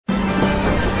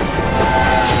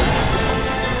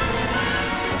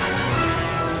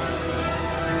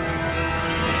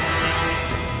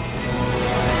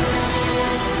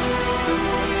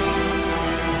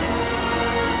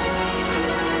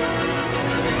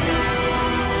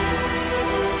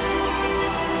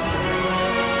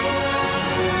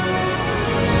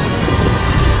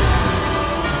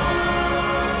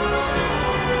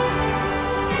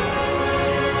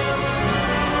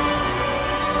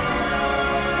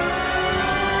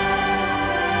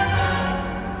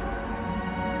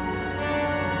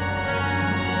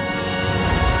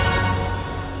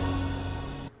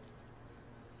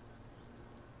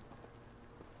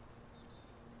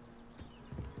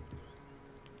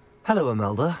Hello,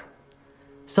 Imelda.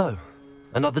 So,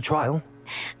 another trial?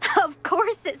 Of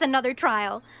course it's another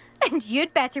trial. And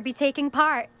you'd better be taking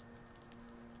part.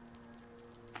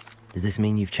 Does this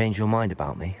mean you've changed your mind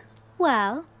about me?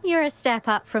 Well, you're a step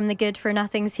up from the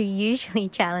good-for-nothings who usually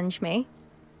challenge me.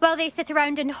 While they sit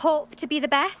around and hope to be the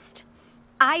best,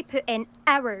 I put in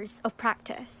hours of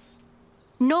practice.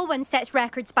 No one sets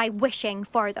records by wishing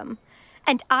for them,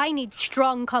 and I need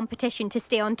strong competition to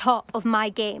stay on top of my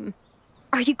game.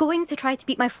 Are you going to try to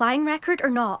beat my flying record or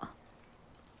not?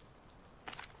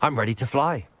 I'm ready to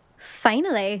fly.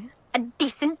 Finally, a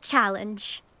decent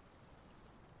challenge.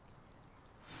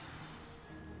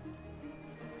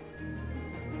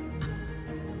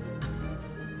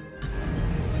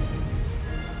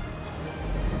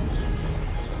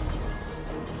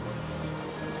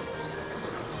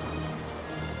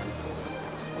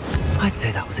 I'd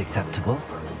say that was acceptable.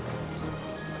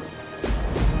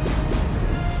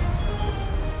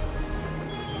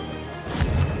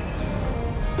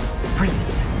 Brilliant.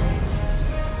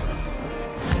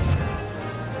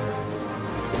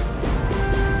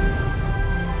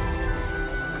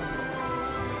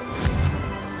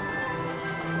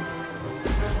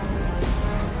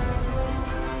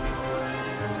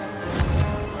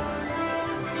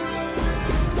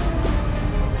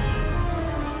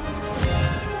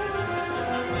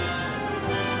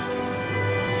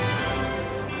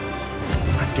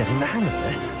 I'm getting the hang of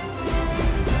this.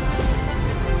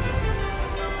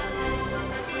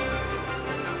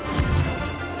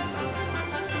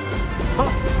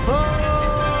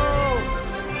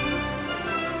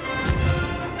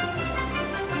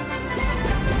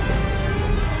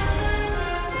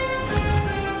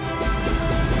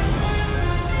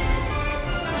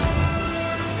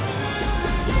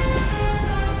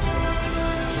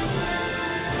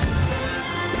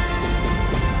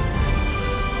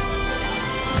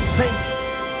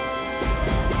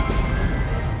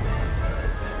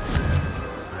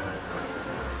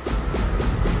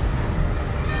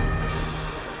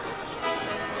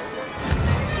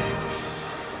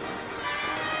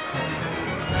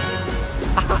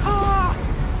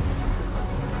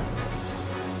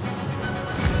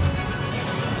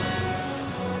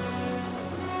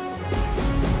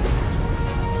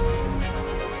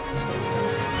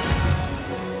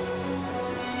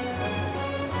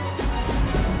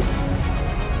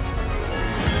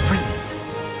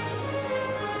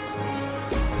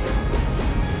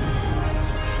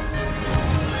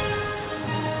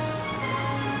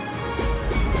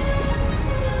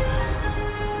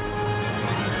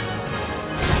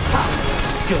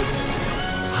 Good.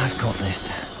 I've got this.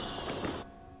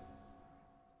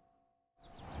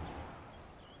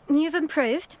 You've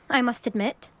improved, I must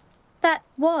admit. That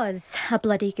was a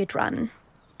bloody good run.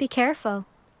 Be careful.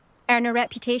 Earn a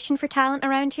reputation for talent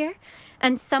around here,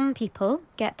 and some people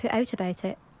get put out about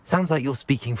it. Sounds like you're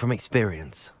speaking from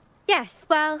experience. Yes,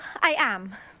 well, I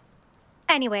am.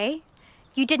 Anyway,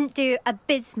 you didn't do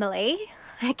abysmally.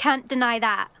 I can't deny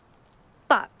that.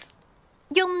 But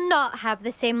you'll not have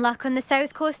the same luck on the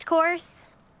South Coast course.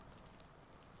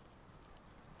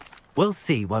 We'll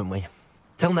see, won't we?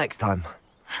 Till next time.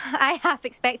 I half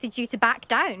expected you to back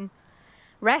down.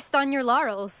 Rest on your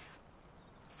laurels.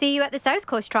 See you at the South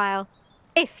Coast trial,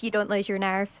 if you don't lose your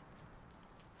nerve.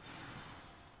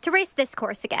 To race this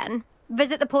course again,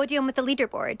 visit the podium with the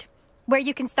leaderboard, where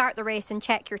you can start the race and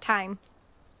check your time.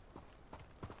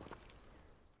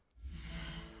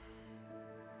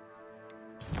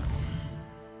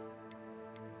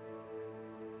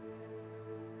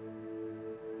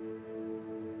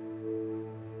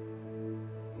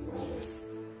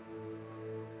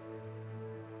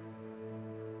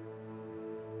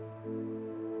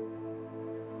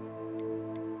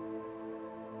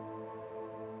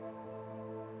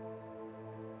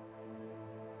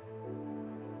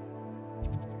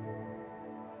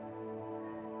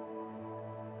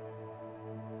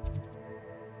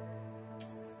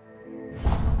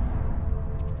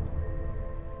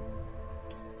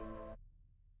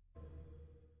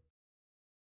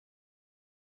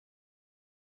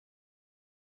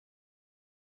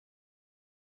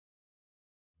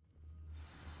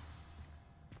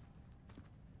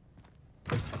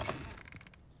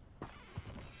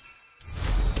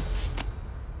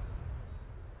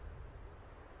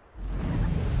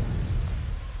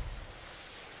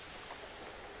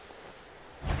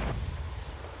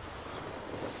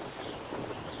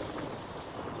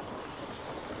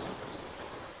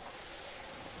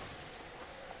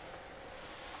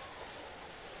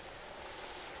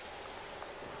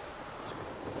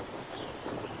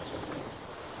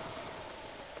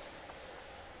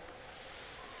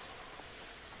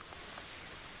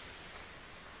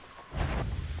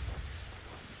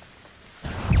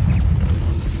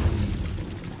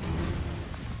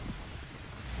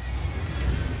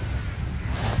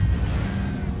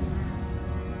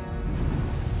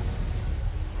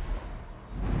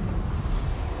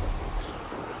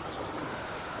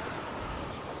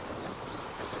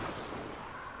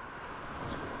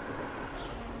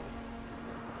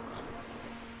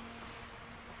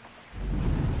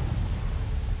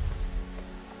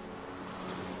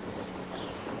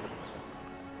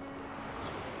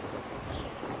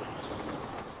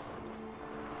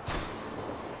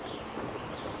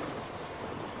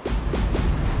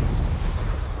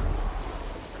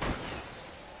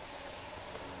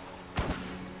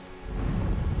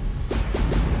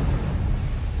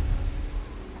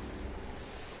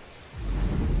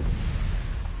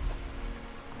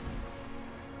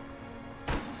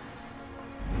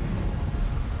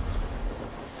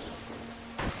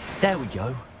 There we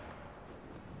go.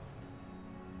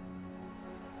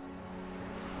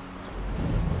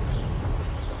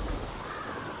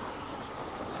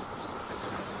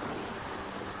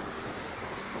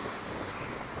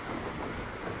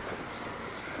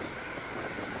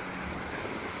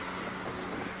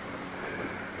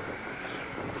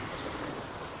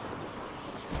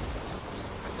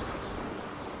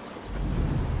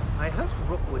 I hope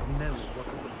Rookwood knows what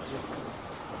it was doing.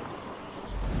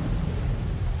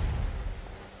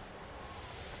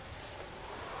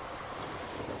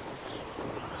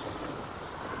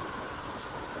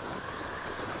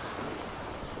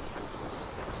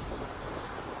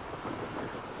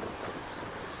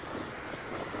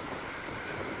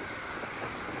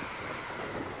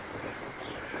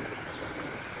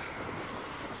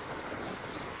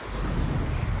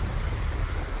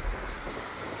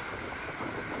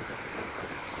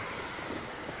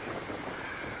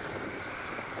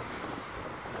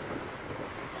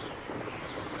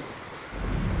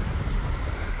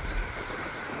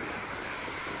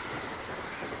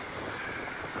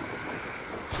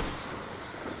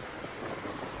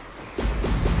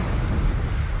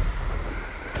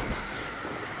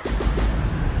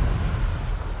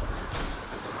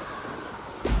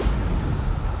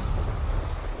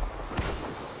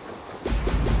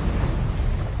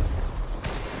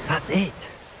 That's it.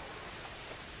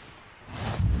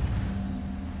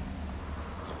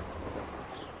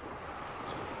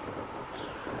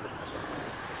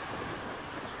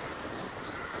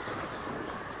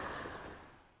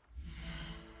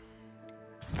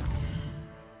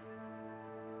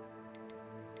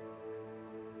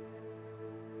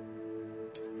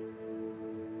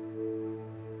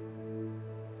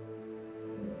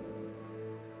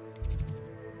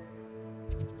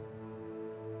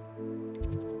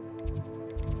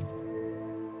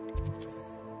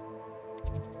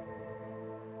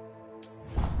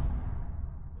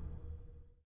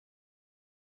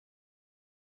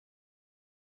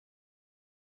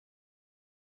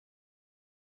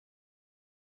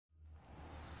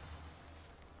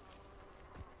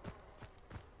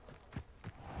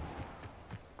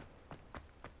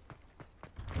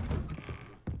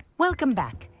 Welcome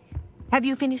back. Have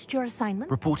you finished your assignment?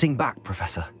 Reporting back,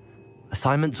 Professor.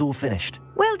 Assignment's all finished.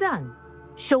 Well done.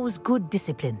 Shows good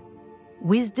discipline.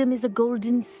 Wisdom is a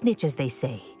golden snitch, as they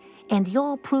say, and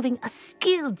you're proving a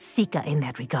skilled seeker in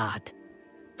that regard.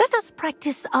 Let us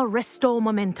practice our Restore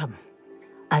Momentum.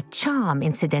 A charm,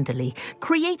 incidentally,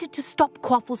 created to stop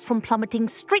quaffles from plummeting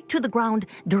straight to the ground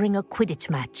during a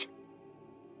Quidditch match.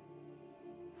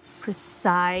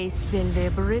 Precise,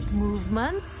 deliberate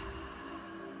movements.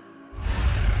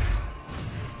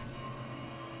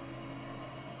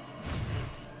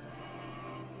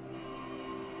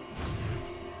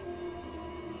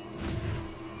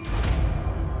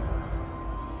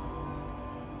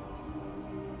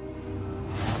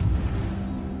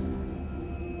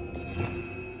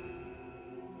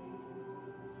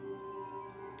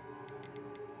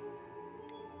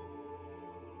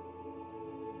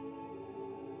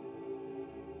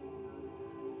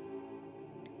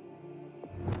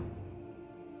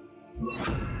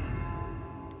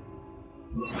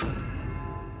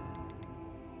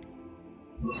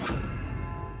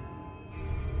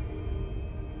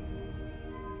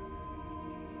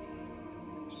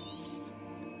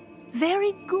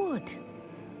 Very good.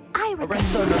 I recommend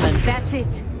Arresto Momentum. That's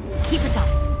it. Keep it up.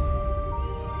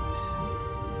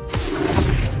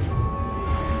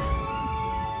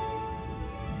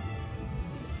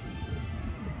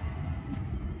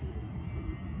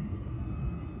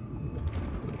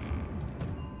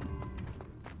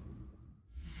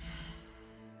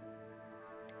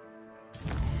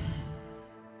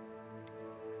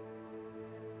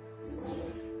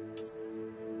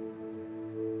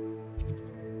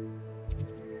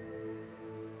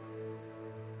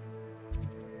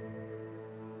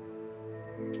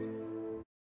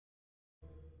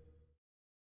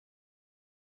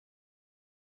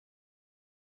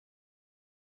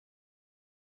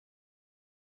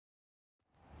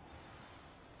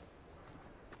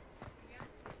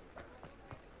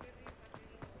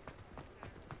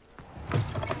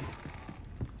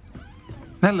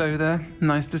 Hello there.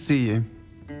 Nice to see you.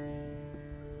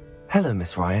 Hello,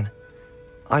 Miss Ryan.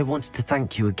 I wanted to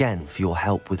thank you again for your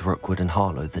help with Rookwood and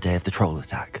Harlow the day of the troll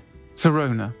attack.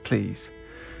 Serona, please.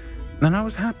 And I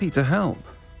was happy to help.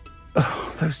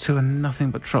 Oh, those two are nothing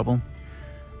but trouble.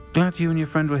 Glad you and your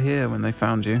friend were here when they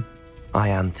found you. I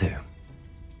am too.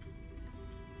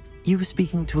 You were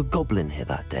speaking to a goblin here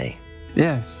that day.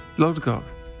 Yes, Lodgok.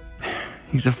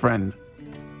 He's a friend.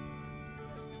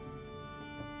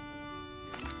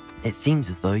 It seems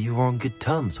as though you were on good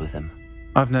terms with him.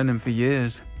 I've known him for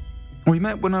years. We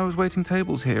met when I was waiting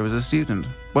tables here as a student,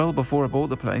 well before I bought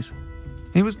the place.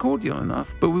 He was cordial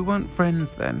enough, but we weren't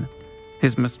friends then.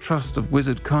 His mistrust of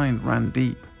wizard kind ran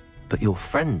deep. But you're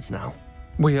friends now?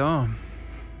 We are.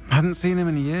 Hadn't seen him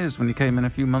in years when he came in a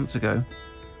few months ago.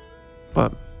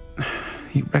 But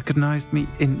he recognized me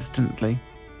instantly,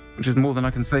 which is more than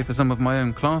I can say for some of my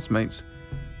own classmates.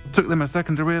 Took them a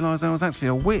second to realize I was actually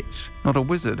a witch, not a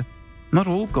wizard. Not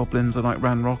all goblins are like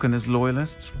Ranrock and his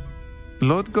loyalists.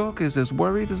 Lodgok is as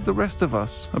worried as the rest of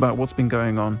us about what's been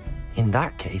going on. In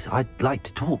that case, I'd like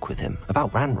to talk with him,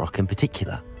 about Ranrock in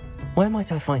particular. Where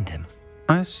might I find him?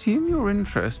 I assume your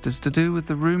interest is to do with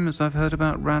the rumors I've heard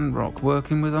about Ranrock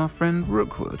working with our friend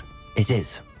Rookwood. It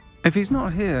is. If he's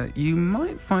not here, you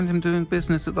might find him doing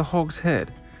business at the Hog's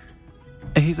Head.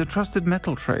 He's a trusted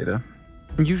metal trader.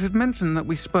 You should mention that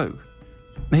we spoke.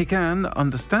 He can,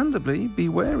 understandably, be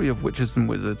wary of witches and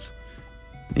wizards,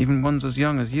 even ones as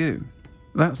young as you.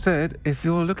 That said, if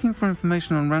you're looking for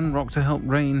information on Ranrock to help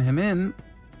rein him in,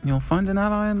 you'll find an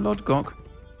ally in Lodgok.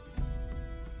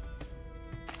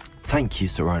 Thank you,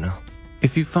 Sirona.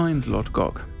 If you find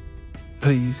Lodgok,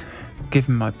 please give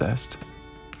him my best.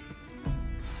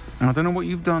 I don't know what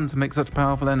you've done to make such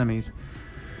powerful enemies,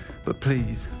 but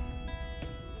please,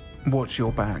 watch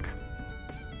your back.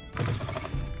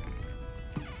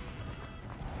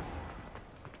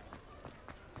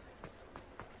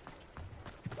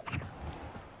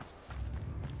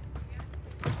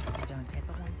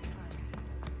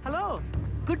 Hello.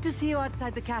 Good to see you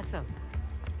outside the castle.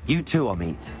 You too,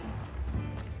 Amit.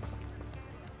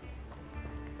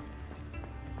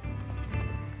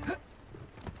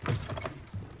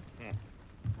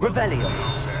 Revelio.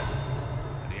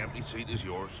 And the empty seat is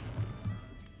yours.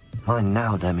 Mine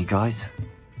now, demiguise.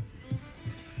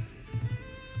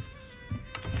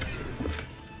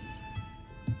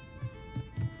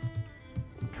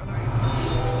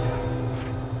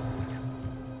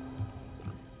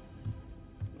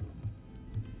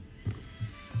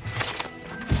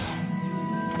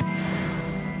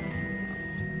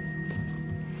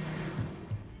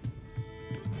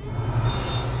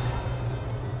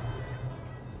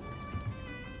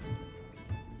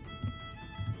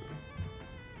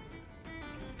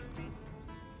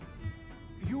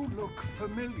 You look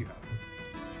familiar.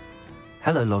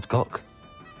 Hello, Lodgok.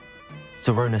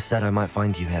 Sirona said I might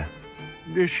find you here.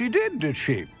 She did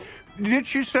she? Did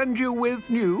she send you with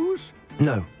news?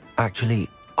 No, actually,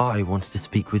 I wanted to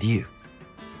speak with you.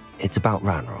 It's about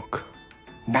Ranrock.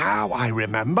 Now I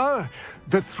remember.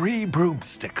 The 3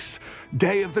 broomsticks.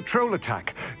 Day of the troll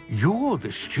attack. You're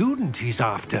the student he's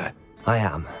after. I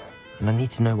am, and I need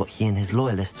to know what he and his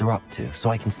loyalists are up to so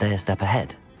I can stay a step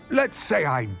ahead. Let's say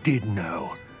I did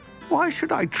know. Why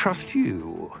should I trust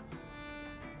you?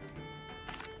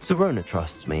 Sirona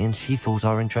trusts me, and she thought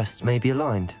our interests may be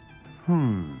aligned.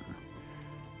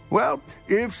 Well,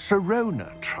 if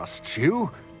Sirona trusts you,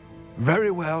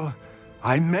 very well.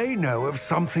 I may know of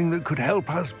something that could help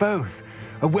us both.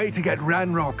 A way to get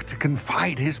Ranrock to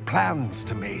confide his plans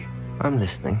to me. I'm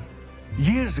listening.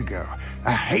 Years ago,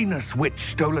 a heinous witch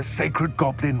stole a sacred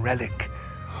goblin relic.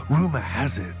 Rumor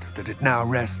has it that it now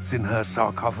rests in her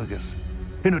sarcophagus,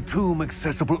 in a tomb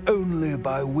accessible only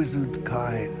by wizard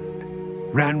kind.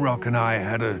 Ranrock and I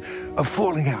had a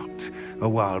falling out a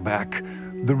while back.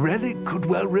 The relic could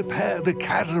well repair the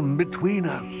chasm between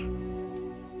us.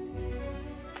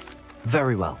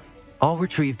 Very well. I'll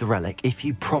retrieve the relic if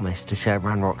you promise to share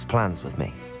Ranrock's plans with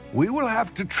me. We will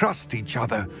have to trust each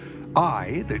other.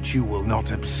 I, that you will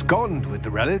not abscond with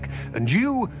the relic, and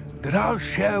you, that I'll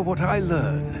share what I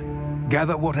learn.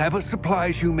 Gather whatever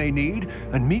supplies you may need,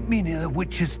 and meet me near the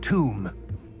witch's tomb.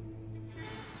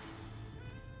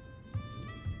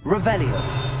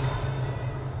 Revelio.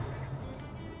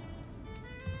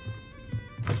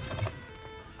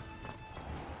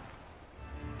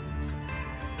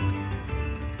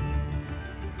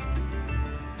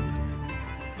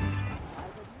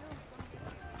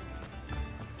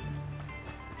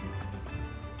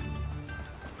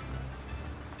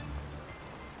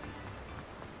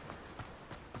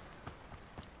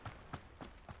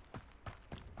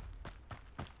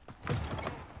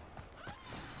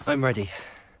 I'm ready.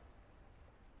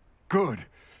 Good.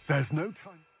 There's no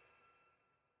time.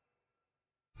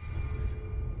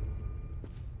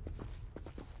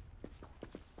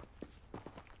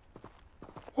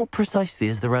 What precisely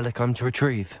is the relic I'm to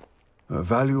retrieve? A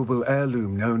valuable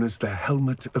heirloom known as the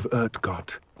Helmet of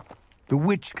Urtgott. The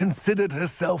witch considered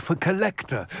herself a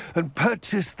collector and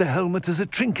purchased the helmet as a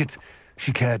trinket.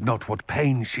 She cared not what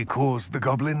pain she caused the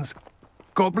goblins.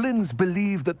 Goblins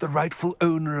believe that the rightful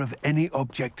owner of any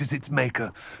object is its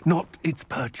maker, not its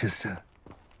purchaser.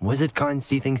 Wizard kind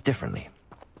see things differently.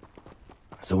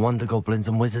 It's a wonder goblins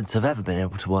and wizards have ever been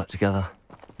able to work together.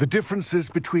 The differences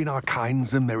between our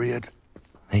kinds are myriad.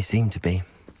 They seem to be.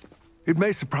 It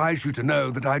may surprise you to know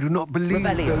that I do not believe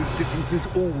those differences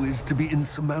always to be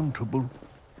insurmountable.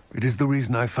 It is the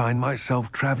reason I find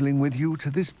myself traveling with you to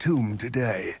this tomb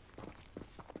today.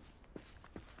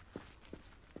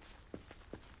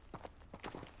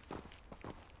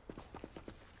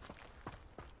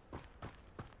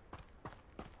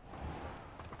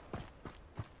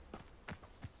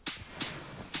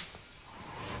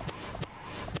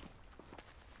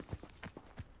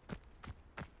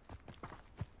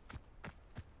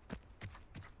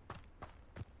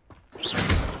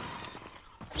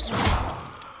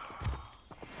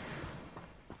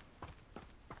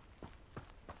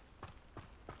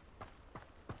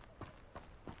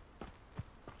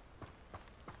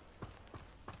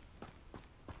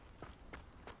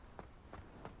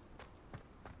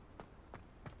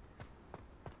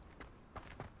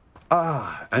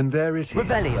 Ah, and there it is.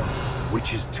 Revelio.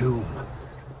 Witch's tomb.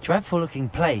 Dreadful looking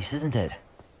place, isn't it?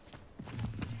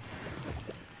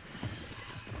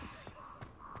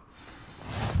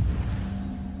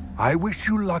 I wish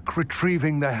you luck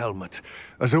retrieving the helmet.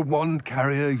 As a wand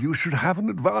carrier, you should have an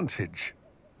advantage.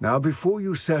 Now, before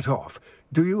you set off,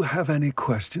 do you have any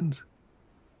questions?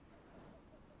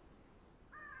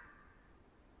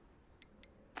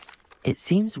 It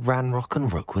seems Ranrock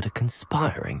and Rookwood are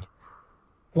conspiring.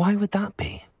 Why would that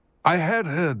be? I had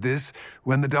heard this.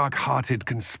 When the dark-hearted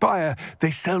conspire,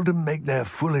 they seldom make their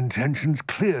full intentions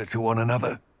clear to one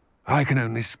another. I can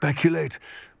only speculate,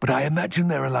 but I imagine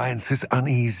their alliance is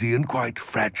uneasy and quite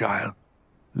fragile.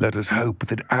 Let us hope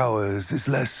that ours is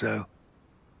less so.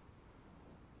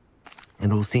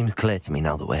 It all seems clear to me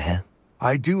now that we're here.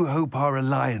 I do hope our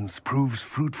alliance proves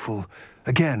fruitful.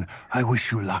 Again, I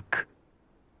wish you luck.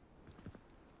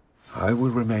 I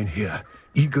will remain here,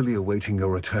 eagerly awaiting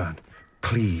your return.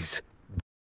 Please.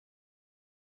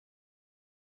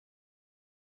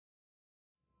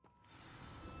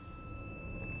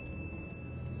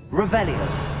 Revelio.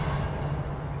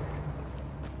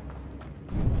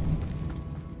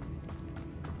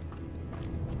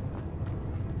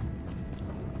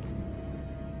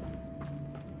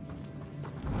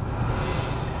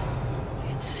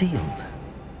 It's sealed.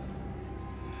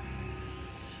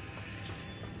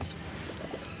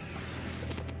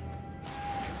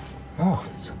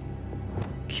 Moths.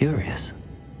 Curious.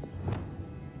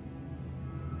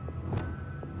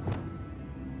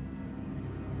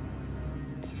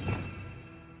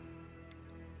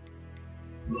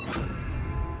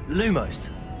 Lumos.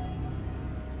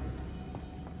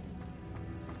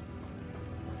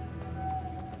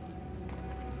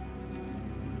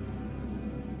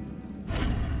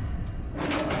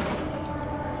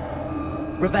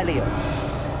 Revelio.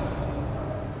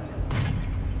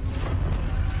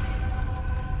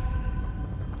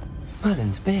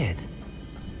 Merlin's beard.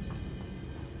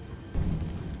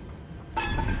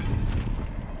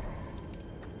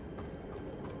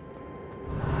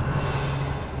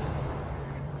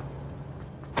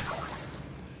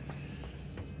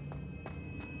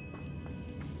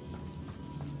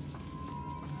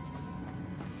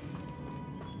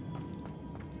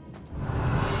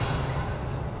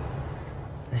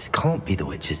 This can't be the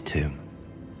witch's tomb.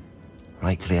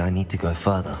 Likely I need to go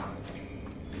further.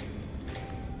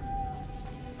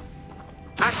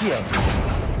 Accio!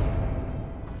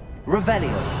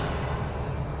 Revelio!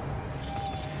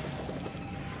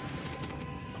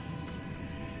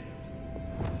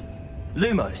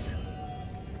 Lumos!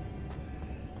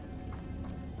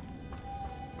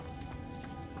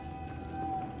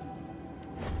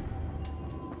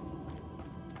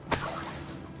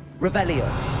 Revelio!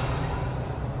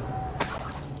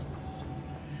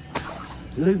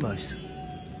 Lumos!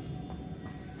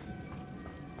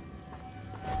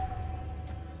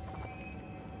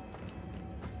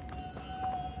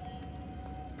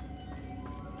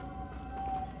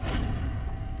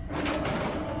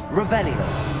 Revelio.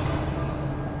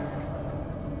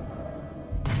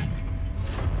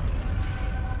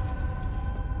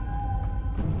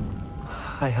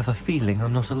 I have a feeling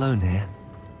I'm not alone here.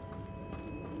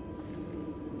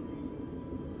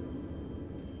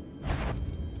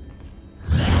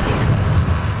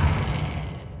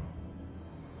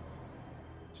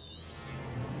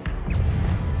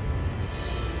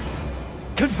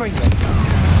 Confringo.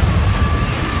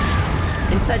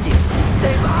 Incendio.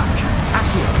 Stay back.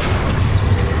 Accio.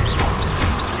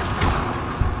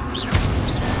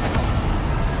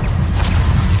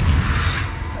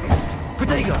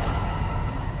 Protego.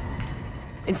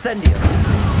 Incendio.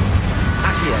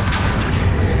 Accio.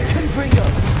 Confringo.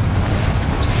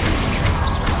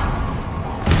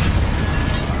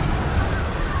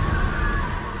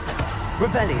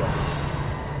 Revelio.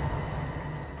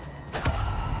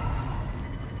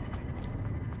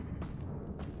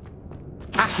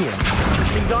 Accio.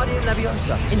 Wingardium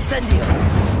Leviosa. Incendio.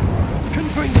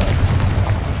 Confringo.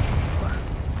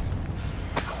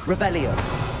 Revelio.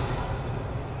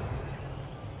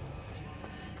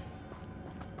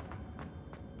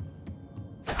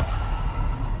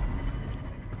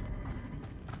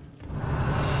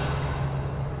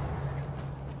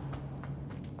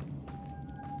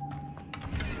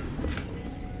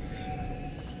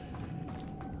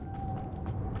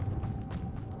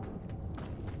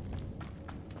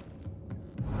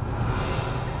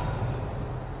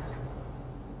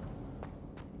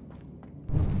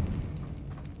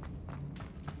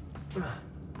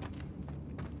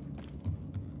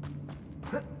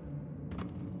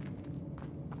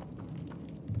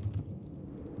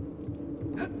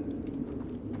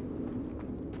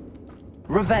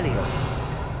 Revelio.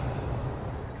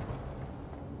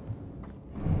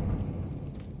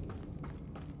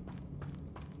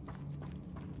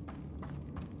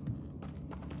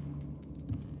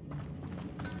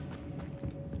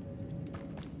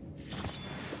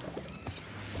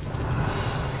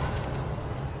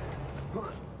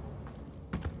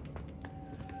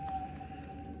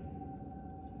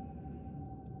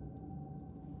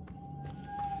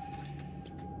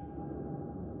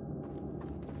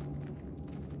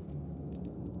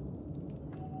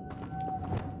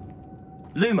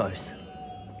 Lumos.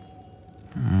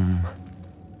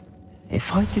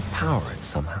 If I could power it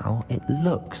somehow, it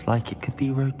looks like it could be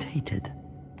rotated.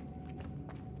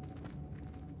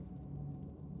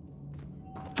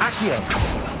 Accio.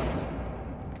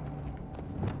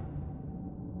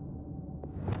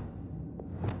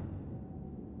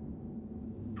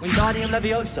 Wingardium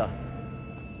Leviosa.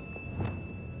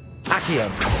 Accio.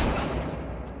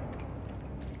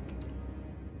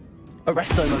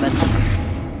 Arresto Momentum.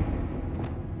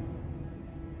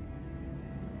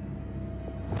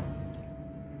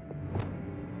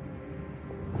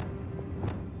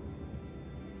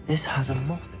 This has a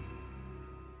moth.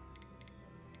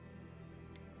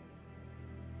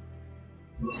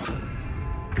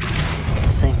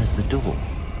 Same as the door.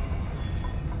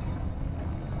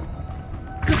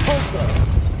 Repulsor!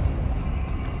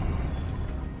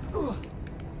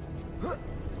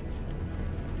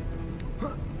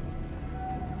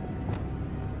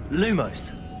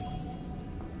 Lumos.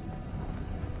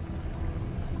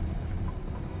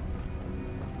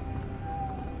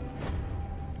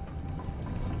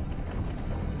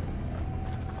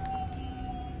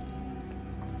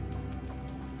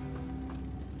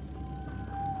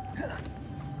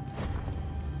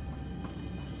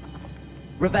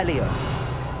 Revelio.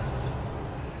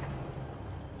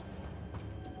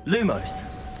 Lumos.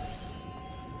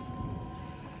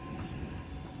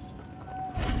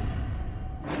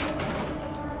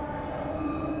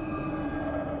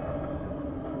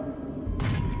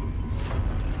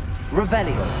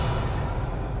 Revelio.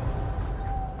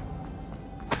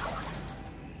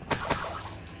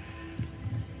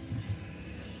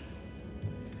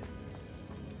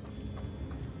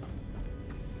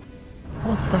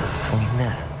 What's that point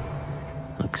there?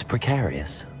 Looks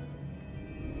precarious.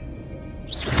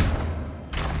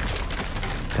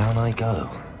 Down I go.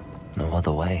 No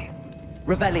other way.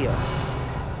 Revelio.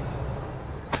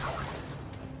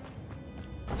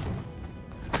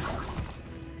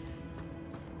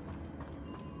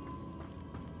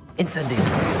 Incendio.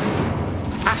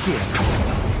 Accio.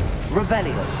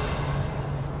 Revelio.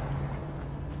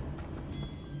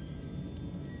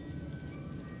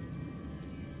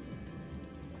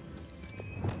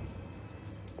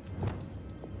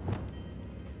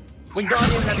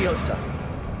 Wingardium Leviosa.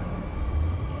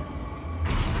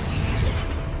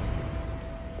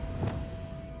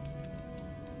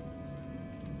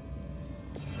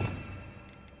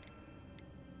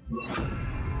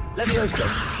 Leviosa.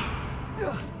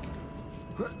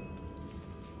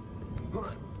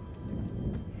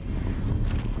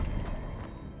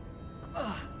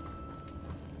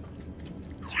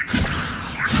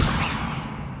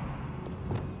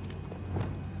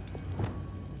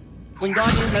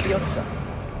 Wingardium Leviosa.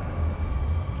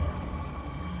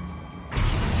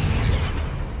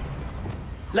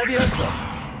 Leviosa.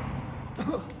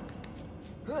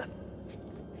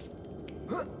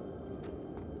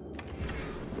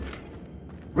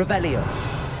 Revelio.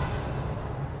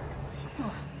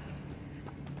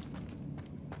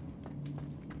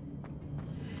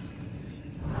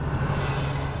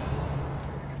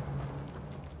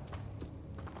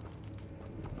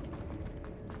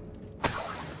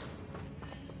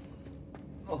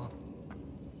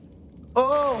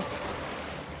 Oh!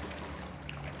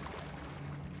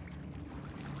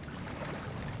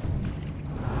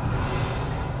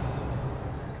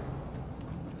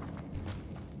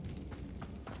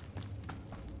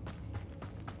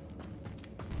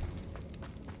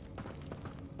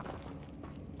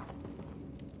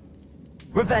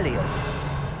 Revelio.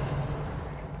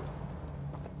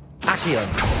 Accio.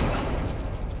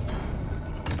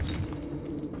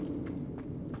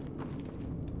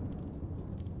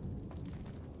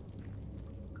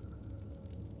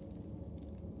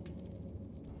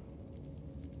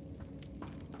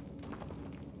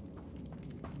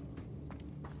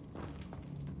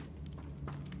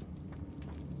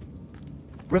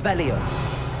 Revelio.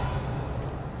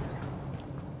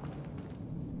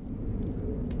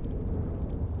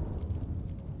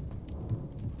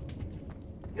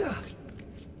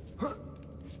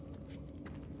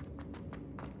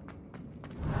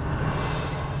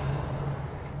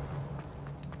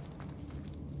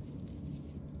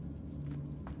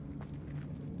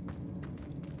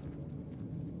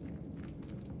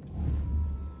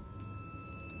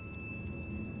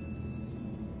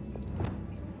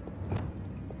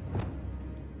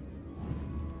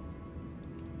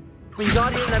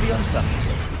 Wingardium Leviosa.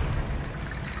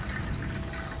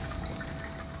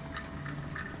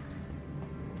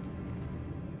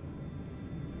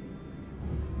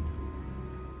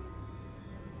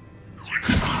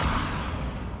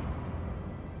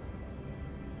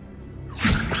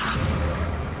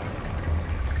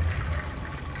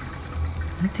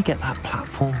 I need to get that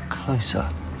platform closer.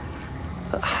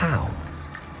 But how?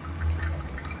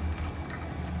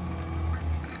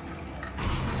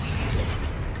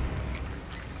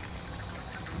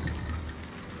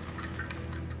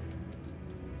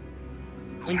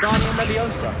 Wingardium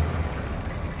Leviosa.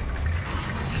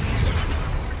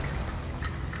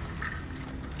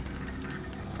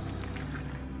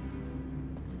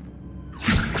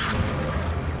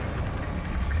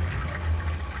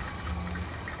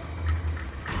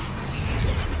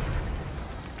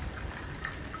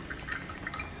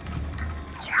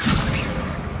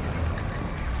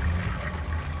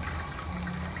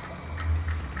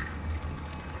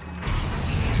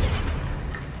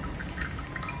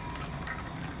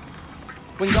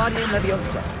 Wingardium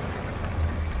Leviosa.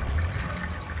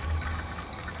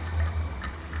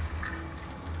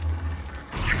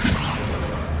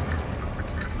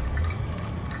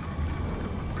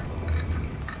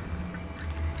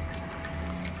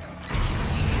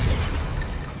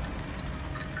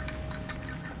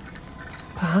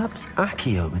 Perhaps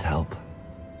Accio would help.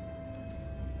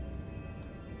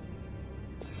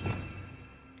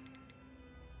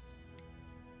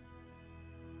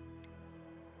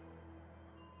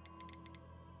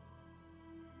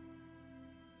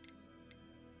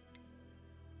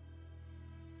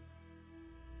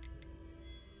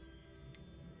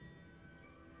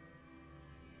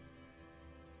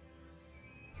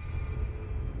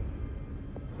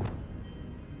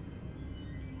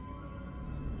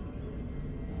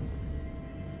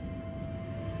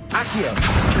 Accio.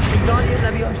 Wingardium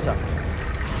Leviosa.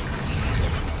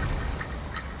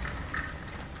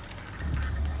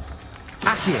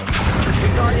 Accio.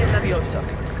 Wingardium Leviosa.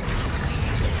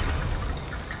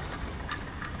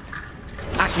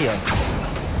 Accio.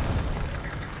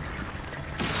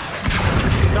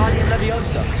 Wingardium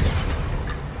Leviosa.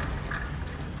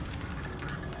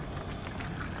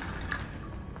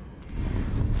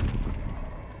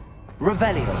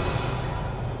 Revelio.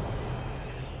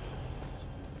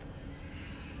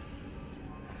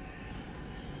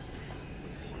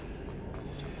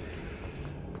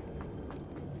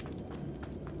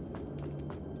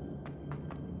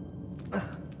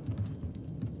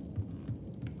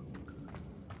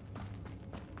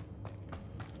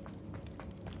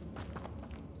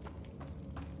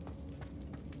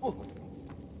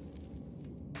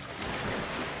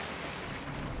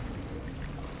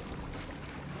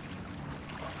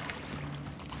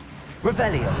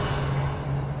 Revelio.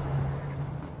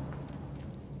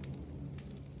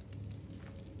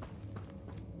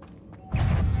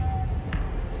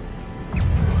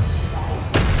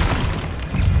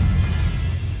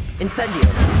 Incendio.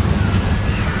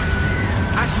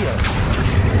 Accio.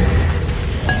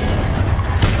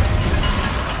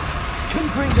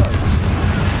 Confringo.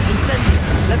 Incendio.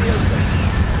 Leviosa.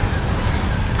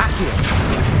 Accio.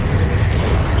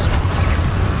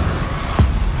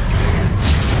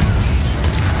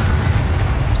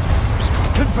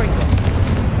 Confringo.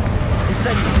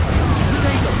 Incendio.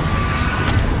 Protego.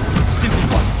 Stupid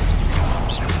one.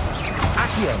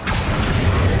 Accio.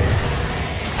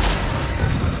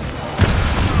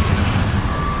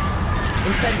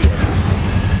 Incendio.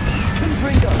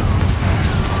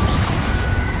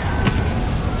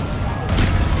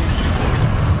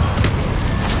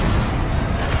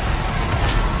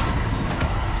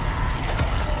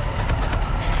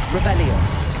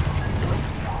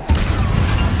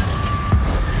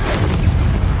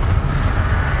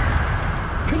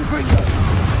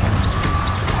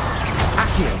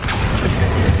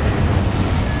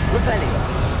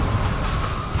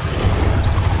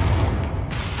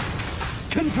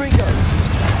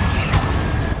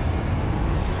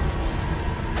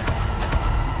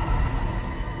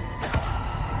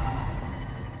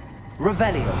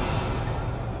 Revelio.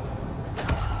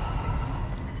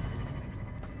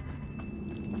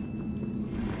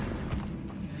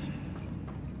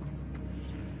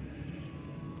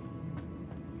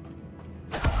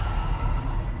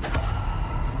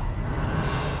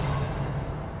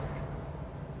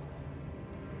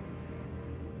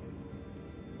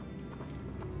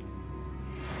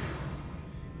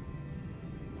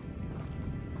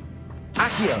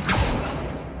 Accio.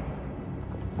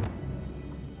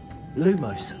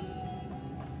 Lumos.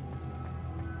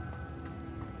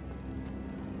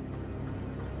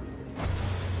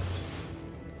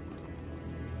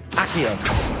 Accio.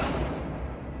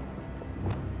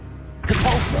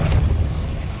 Depulso.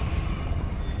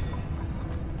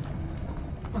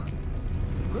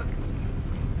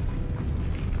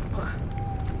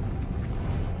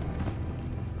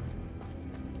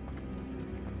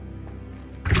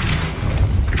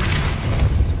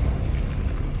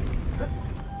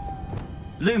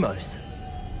 Lumos.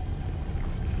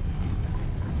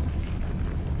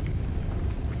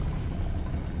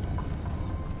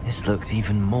 This looks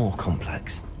even more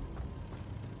complex.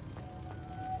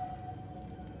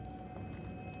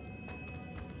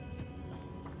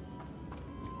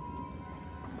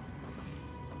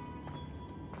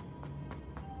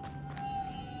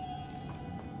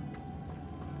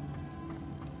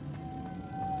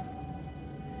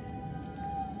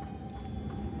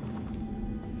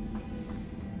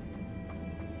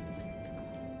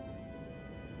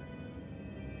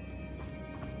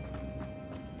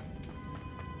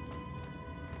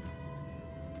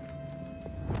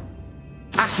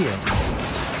 Accio.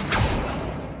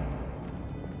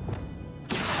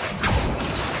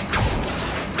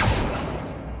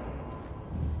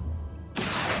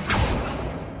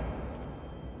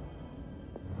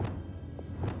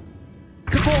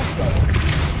 Depulso.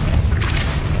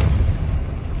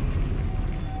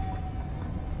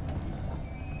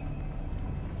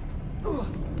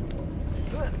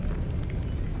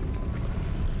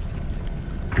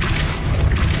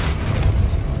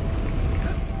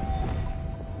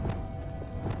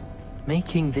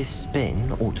 Making this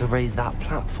spin ought to raise that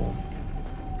platform.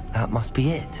 That must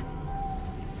be it.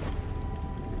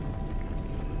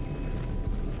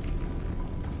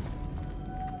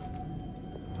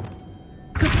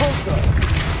 Depulso!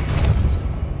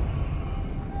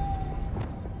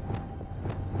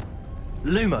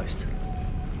 Lumos.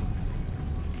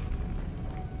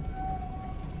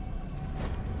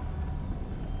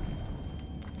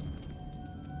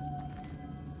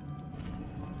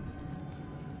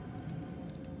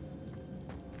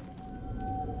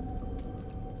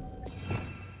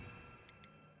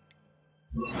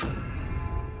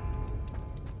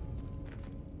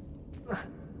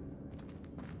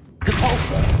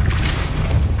 Depulso.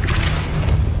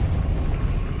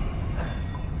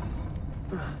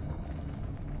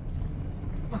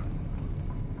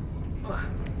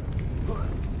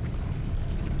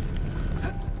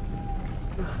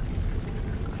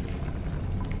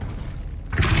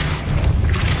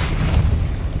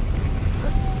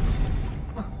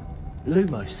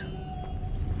 Lumos.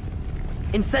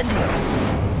 Incendio.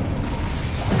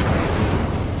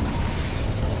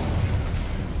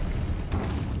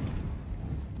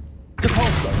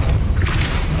 Depulso.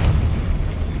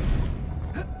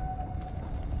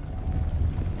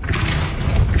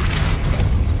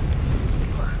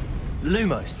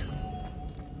 Lumos.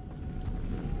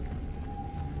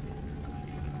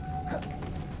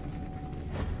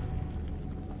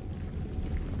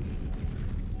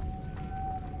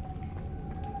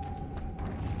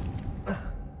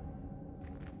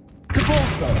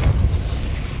 Depulso.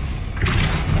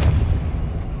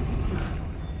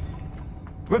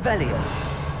 Revelio.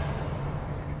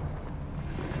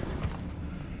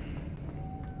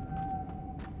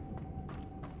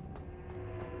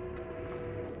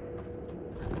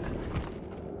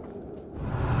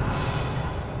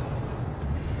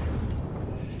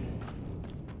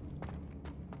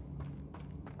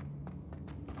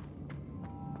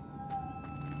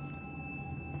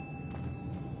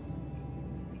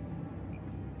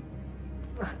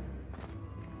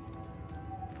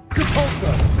 Depulso.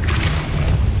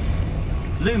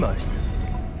 Lumos.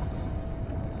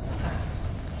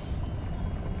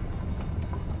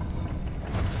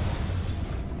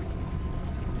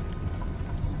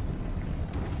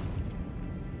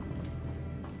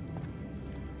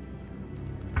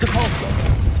 Depulso.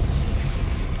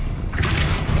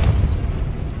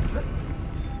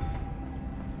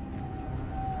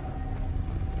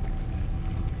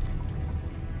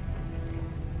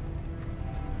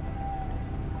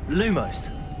 Lumos.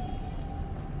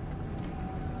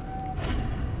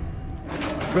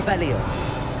 Revelio.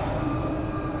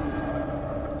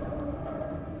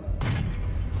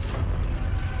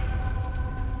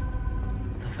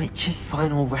 The witch's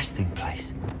final resting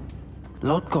place.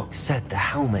 Lodgok said the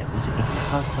helmet was in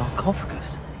her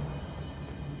sarcophagus.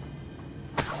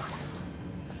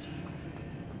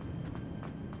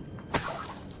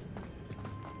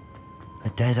 A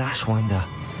dead Ashwinder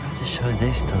had to show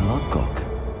this to Lodgok.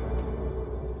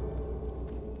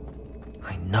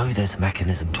 I know there's a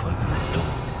mechanism to open this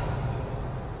door.